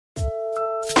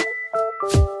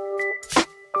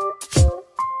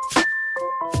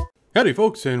Howdy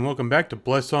folks, and welcome back to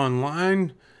Bless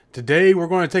Online. Today we're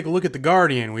going to take a look at the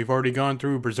Guardian. We've already gone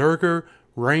through Berserker,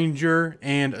 Ranger,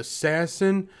 and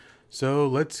Assassin, so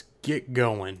let's get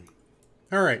going.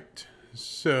 Alright,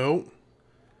 so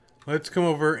let's come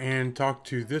over and talk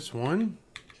to this one.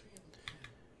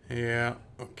 Yeah,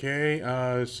 okay,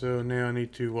 so now I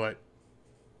need to,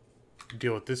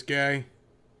 deal with this guy.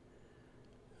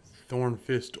 Thorn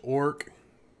Fist Orc.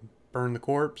 Burn the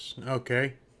corpse.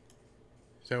 Okay.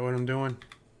 Is that what I'm doing?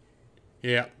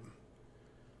 Yeah.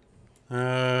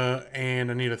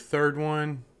 And I need a third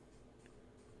one.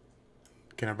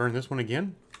 Can I burn this one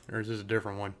again? Or is this a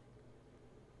different one?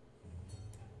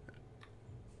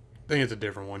 I think it's a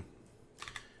different one.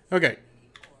 Okay.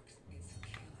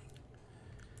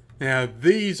 Now,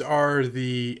 these are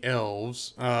the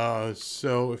elves.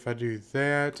 So if I do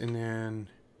that and then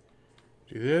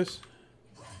do this.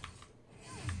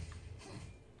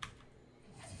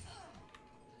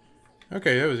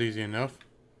 Okay, that was easy enough.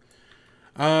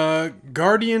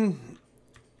 Guardian,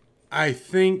 I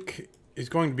think, is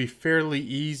going to be fairly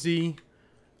easy,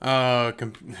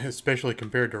 especially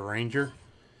compared to Ranger.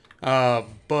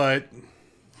 But,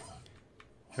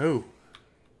 oh,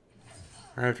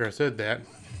 right after I said that.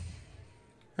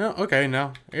 Oh, okay,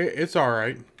 no, it's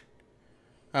alright.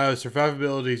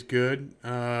 Survivability is good.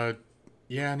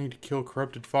 Yeah, I need to kill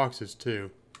corrupted foxes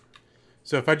too.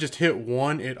 So if I just hit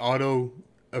one, it auto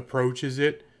approaches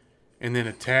it and then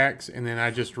attacks, and then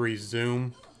I just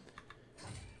resume.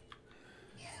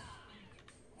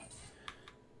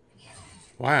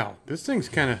 Wow, this thing's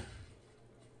kind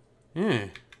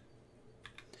of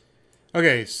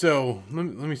okay, so let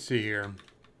me see here.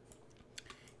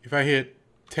 If I hit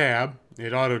tab,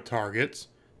 it auto targets.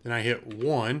 Then I hit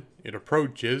 1, it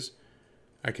approaches.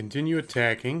 I continue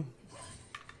attacking.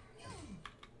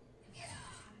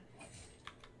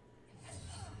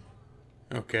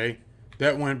 Okay,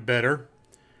 that went better.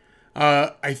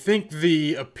 I think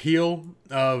the appeal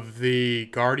of the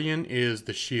Guardian is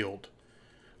the shield.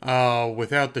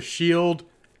 Without the shield,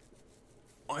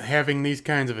 having these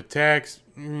kinds of attacks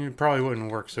probably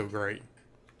wouldn't work so great.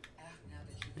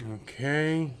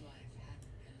 Okay.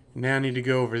 Now I need to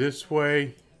go over this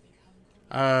way.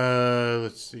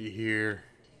 Let's see here.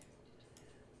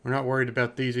 We're not worried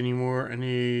about these anymore. I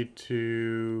need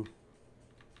to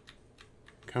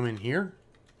come in here.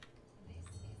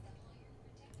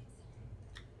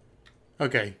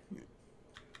 Okay.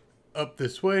 Up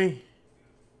this way.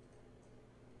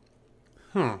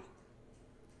 Huh.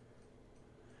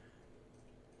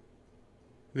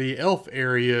 The elf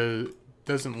area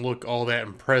doesn't look all that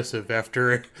impressive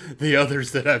after the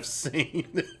others that I've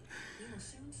seen.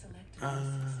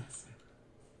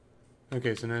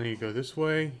 Okay, so now I need to go this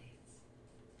way.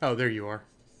 Oh, there you are.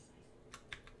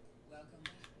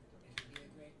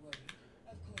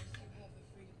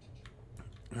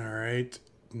 Alright.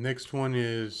 Next one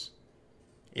is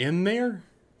in there?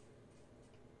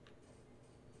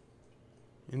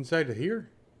 Inside of here?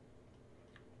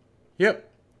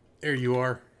 Yep. There you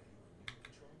are.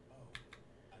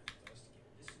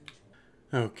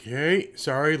 Okay.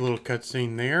 Sorry, little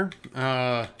cutscene there.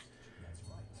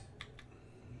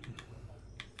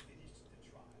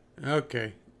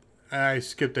 Okay. I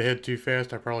skipped ahead too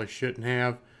fast. I probably shouldn't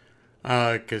have.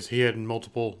 Because he had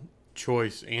multiple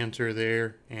choice answer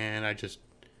there. And I just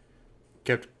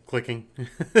kept clicking.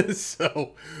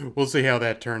 So, we'll see how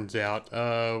that turns out.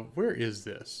 Where is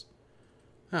this?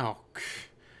 Oh,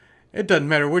 it doesn't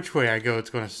matter which way I go,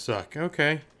 it's going to suck.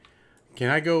 Okay.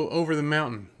 Can I go over the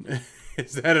mountain?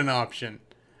 Is that an option?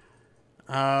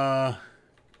 Whoa.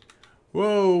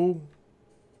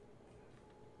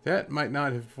 That might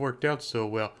not have worked out so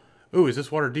well. Ooh, is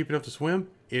this water deep enough to swim?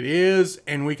 It is,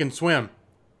 and we can swim.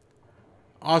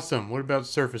 Awesome. What about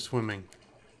surface swimming?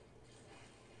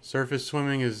 Surface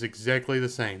swimming is exactly the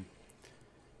same.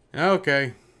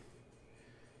 Okay.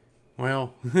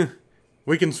 Well,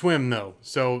 we can swim though.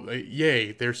 So,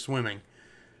 yay, they're swimming.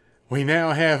 We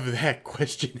now have that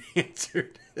question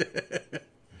answered.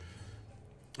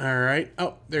 Alright.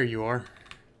 Oh, there you are.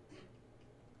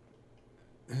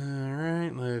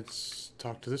 Alright, let's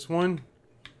talk to this one.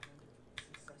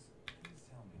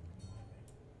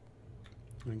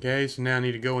 Okay, so now I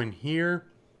need to go in here.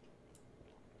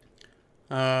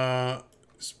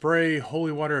 Spray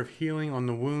holy water of healing on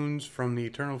the wounds from the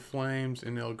eternal flames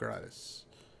in El Gratis.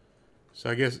 So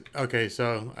I guess, okay,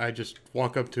 so I just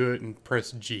walk up to it and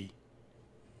press G.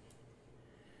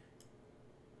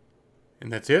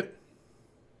 And that's it?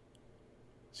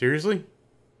 Seriously?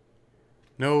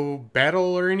 No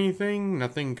battle or anything?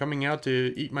 Nothing coming out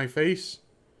to eat my face?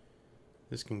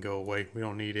 This can go away. We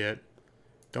don't need it.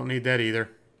 Don't need that either.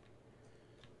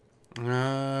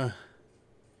 Well,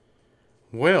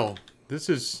 this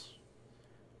is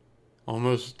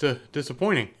almost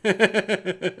disappointing.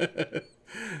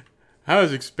 I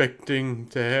was expecting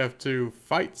to have to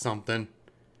fight something.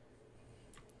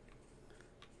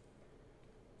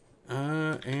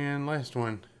 And last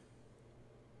one.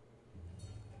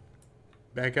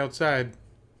 Back outside.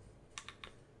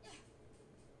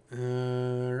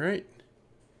 Alright.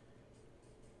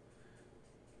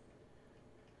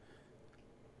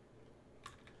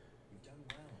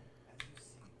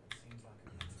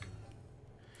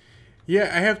 Yeah,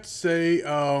 I have to say,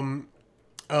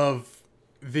 of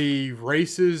the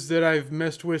races that I've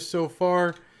messed with so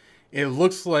far, it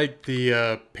looks like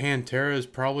the Pantera is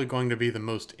probably going to be the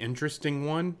most interesting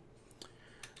one.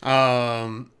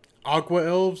 Aqua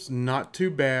Elves, not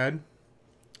too bad.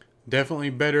 Definitely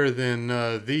better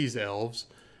than these elves.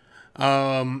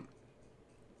 But,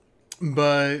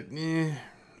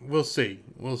 we'll see.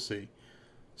 We'll see.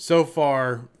 So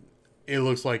far, it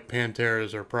looks like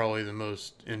Panteras are probably the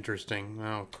most interesting.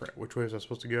 Oh, crap. Which way was I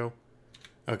supposed to go?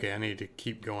 Okay, I need to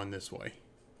keep going this way.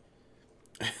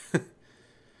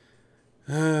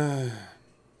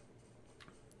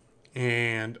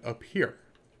 And up here.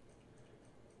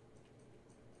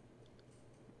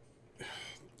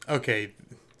 Okay.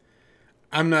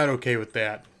 I'm not okay with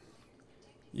that.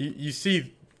 You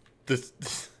see the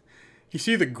you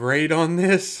see the grade on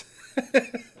this?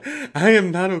 I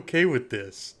am not okay with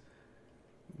this.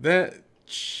 That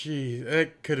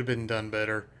could have been done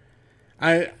better.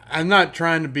 I'm not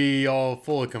trying to be all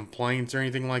full of complaints or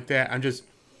anything like that.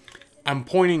 I'm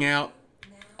pointing out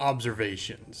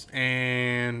observations.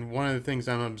 And one of the things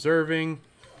I'm observing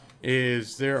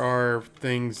is there are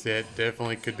things that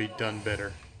definitely could be done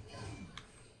better.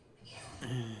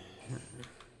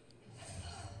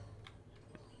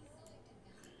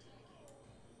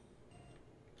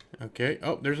 Okay.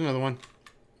 Oh, there's another one.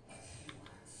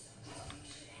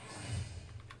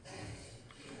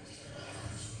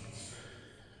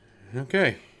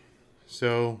 Okay.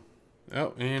 So,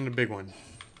 oh, and a big one.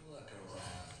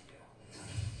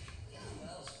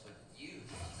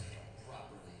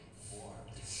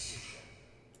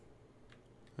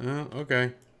 Oh,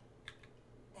 okay.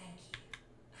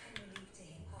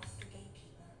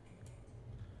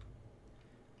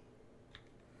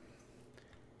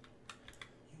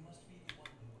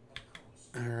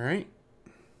 All right.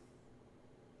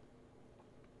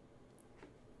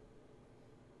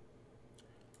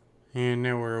 And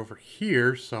now we're over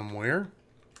here somewhere.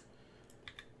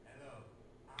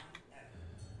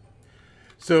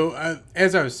 So,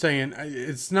 as I was saying,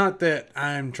 it's not that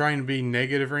I'm trying to be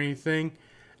negative or anything.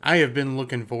 I have been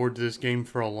looking forward to this game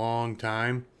for a long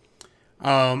time.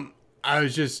 I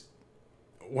was just,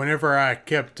 whenever I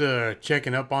kept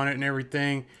checking up on it and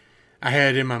everything, I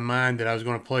had in my mind that I was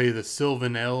going to play the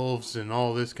Sylvan Elves and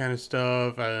all this kind of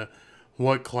stuff,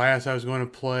 what class I was going to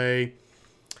play,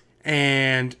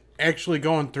 and actually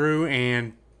going through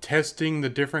and testing the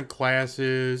different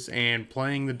classes and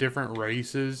playing the different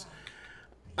races.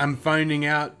 I'm finding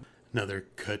out another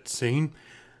cutscene.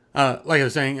 Like I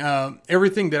was saying,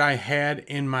 everything that I had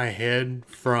in my head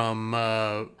from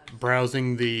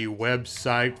browsing the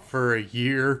website for a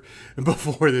year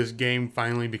before this game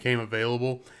finally became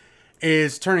available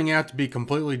is turning out to be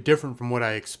completely different from what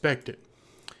I expected.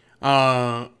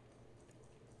 That's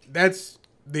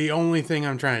the only thing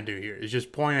I'm trying to do here is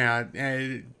just point out,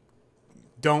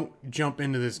 don't jump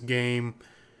into this game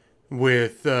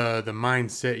with the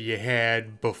mindset you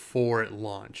had before it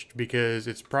launched, because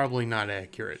it's probably not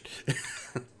accurate.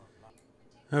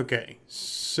 Okay,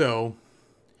 so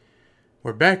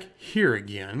we're back here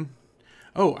again.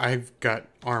 Oh, I've got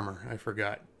armor. I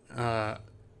forgot.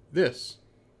 This.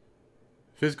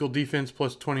 Physical defense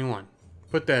plus 21.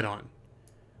 Put that on.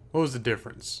 What was the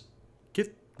difference?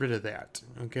 Get rid of that.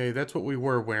 Okay, that's what we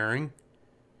were wearing,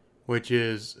 which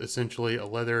is essentially a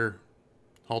leather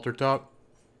halter top.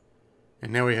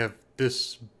 And now we have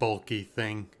this bulky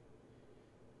thing.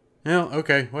 Well,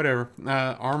 okay, whatever.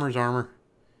 Armor's armor.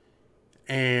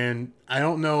 And I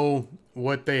don't know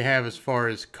what they have as far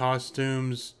as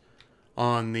costumes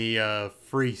on the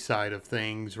free side of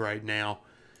things right now.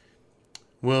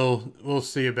 We'll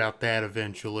see about that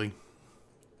eventually.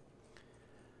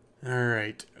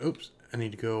 Alright. Oops. I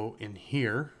need to go in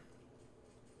here.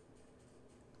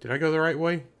 Did I go the right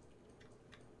way?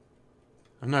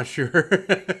 I'm not sure.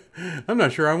 I'm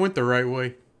not sure I went the right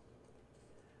way.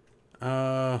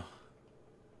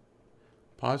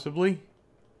 Possibly?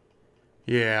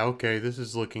 Yeah, okay, this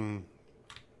is looking...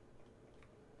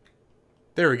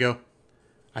 There we go.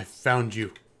 I found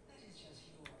you.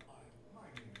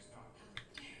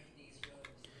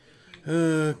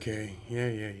 Okay.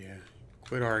 Yeah.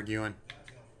 Quit arguing.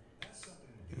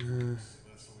 Oh,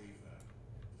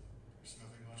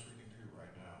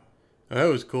 that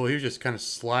was cool. He was just kind of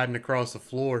sliding across the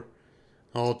floor,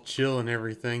 all chill and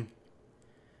everything.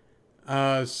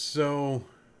 So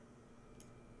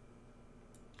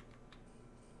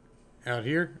out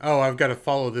here? Oh, I've got to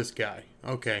follow this guy.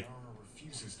 Okay.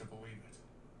 Refuses to believe it,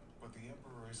 but the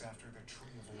Emperor is after the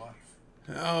Tree of Life.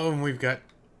 Oh, and we've got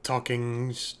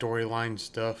talking storyline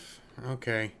stuff.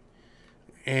 Okay.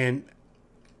 And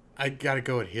I gotta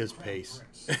go at his pace.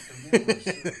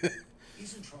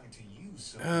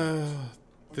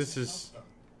 This is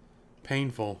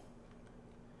painful.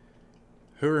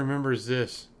 Who remembers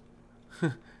this?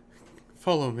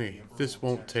 Follow me. This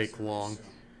won't take long.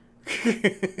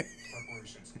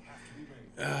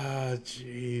 Ah,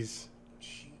 jeez.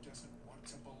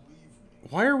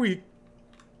 Why are we...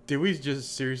 Did we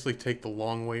just seriously take the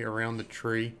long way around the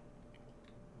tree?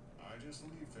 I just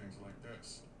leave things like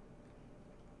this.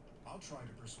 I'll try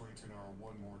to persuade Tanara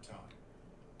one more time.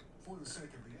 For the sake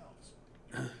of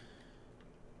the elves.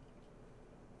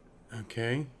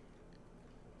 Okay.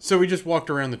 So we just walked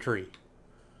around the tree.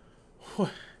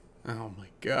 What? Oh my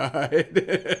god.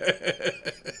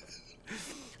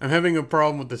 I'm having a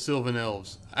problem with the Sylvan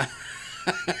Elves.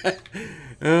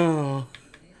 Oh.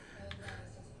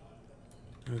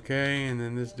 Okay, and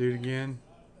then this dude again.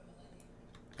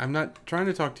 I'm not trying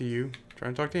to talk to you. I'm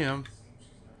trying to talk to him.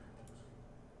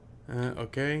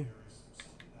 Okay.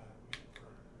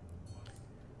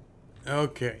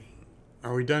 Okay.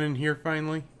 Are we done in here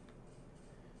finally?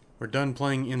 We're done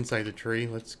playing inside the tree.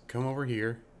 Let's come over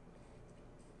here.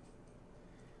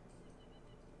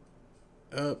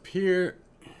 Up here.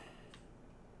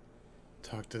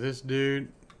 Talk to this dude.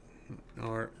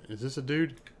 Or is this a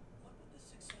dude?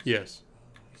 Yes.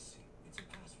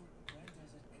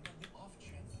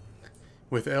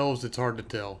 With elves, it's hard to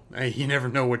tell. Hey, you never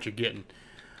know what you're getting.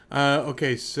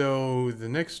 Okay, so the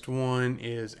next one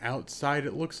is outside,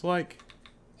 it looks like.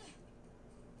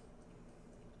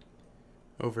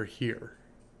 Over here.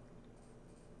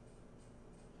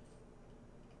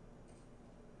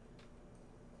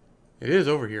 It is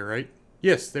over here, right?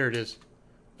 Yes, there it is.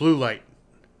 Blue light.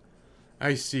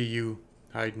 I see you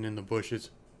hiding in the bushes.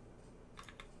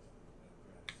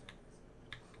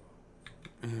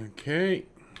 Okay.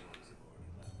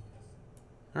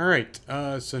 Alright,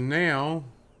 so now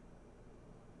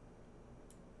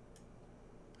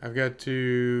I've got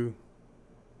to...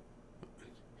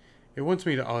 It wants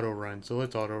me to auto run, so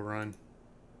let's auto run.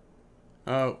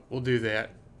 We'll do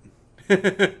that.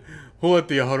 We'll let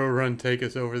the auto run take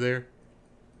us over there.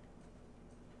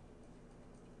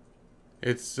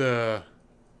 It's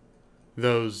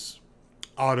those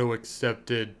auto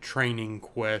accepted training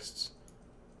quests.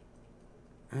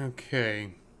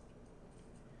 Okay.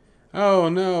 Oh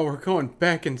no, we're going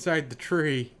back inside the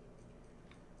tree.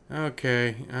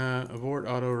 Okay, abort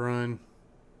auto run.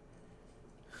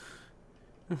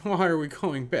 Why are we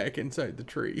going back inside the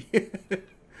tree?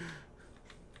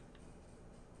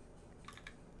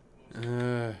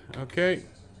 Okay.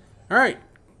 Alright.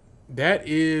 That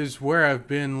is where I've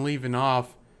been leaving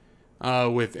off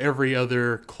with every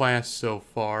other class so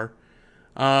far.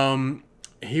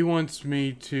 He wants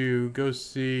me to go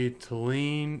see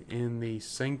Talene in the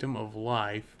Sanctum of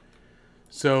Life.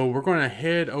 So we're going to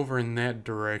head over in that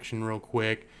direction real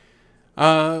quick.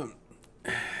 Yeah.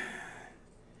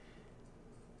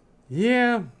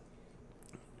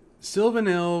 Sylvan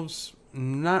Elves,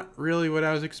 not really what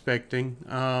I was expecting.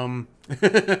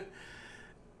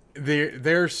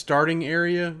 Their starting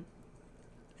area,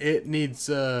 it needs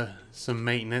some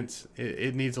maintenance.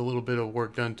 It needs a little bit of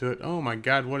work done to it. Oh my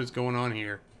god, what is going on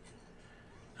here?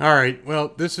 Alright,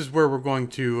 well, this is where we're going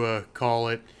to call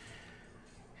it.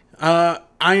 I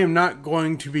am not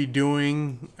going to be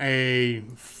doing a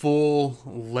full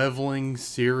leveling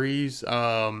series.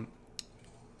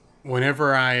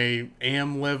 Whenever I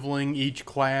am leveling each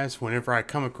class, whenever I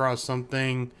come across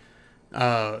something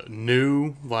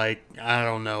new, like, I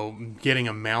don't know, getting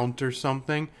a mount or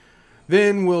something,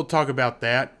 then we'll talk about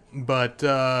that. But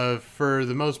for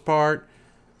the most part,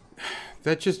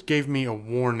 that just gave me a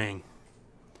warning.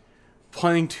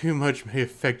 Playing too much may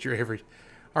affect your every...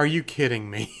 Are you kidding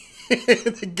me?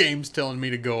 The game's telling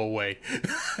me to go away.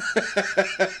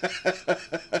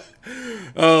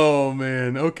 Oh,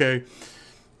 man. Okay.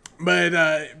 But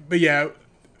yeah,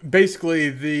 basically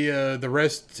the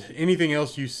rest, anything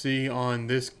else you see on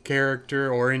this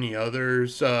character or any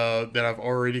others that I've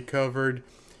already covered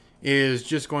is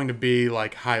just going to be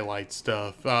like highlight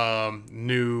stuff,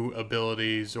 new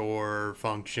abilities or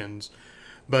functions.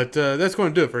 But that's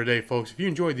going to do it for today, folks. If you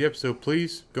enjoyed the episode,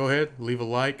 please go ahead, leave a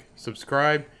like,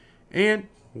 subscribe, and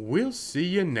we'll see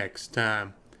you next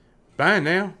time. Bye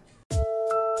now.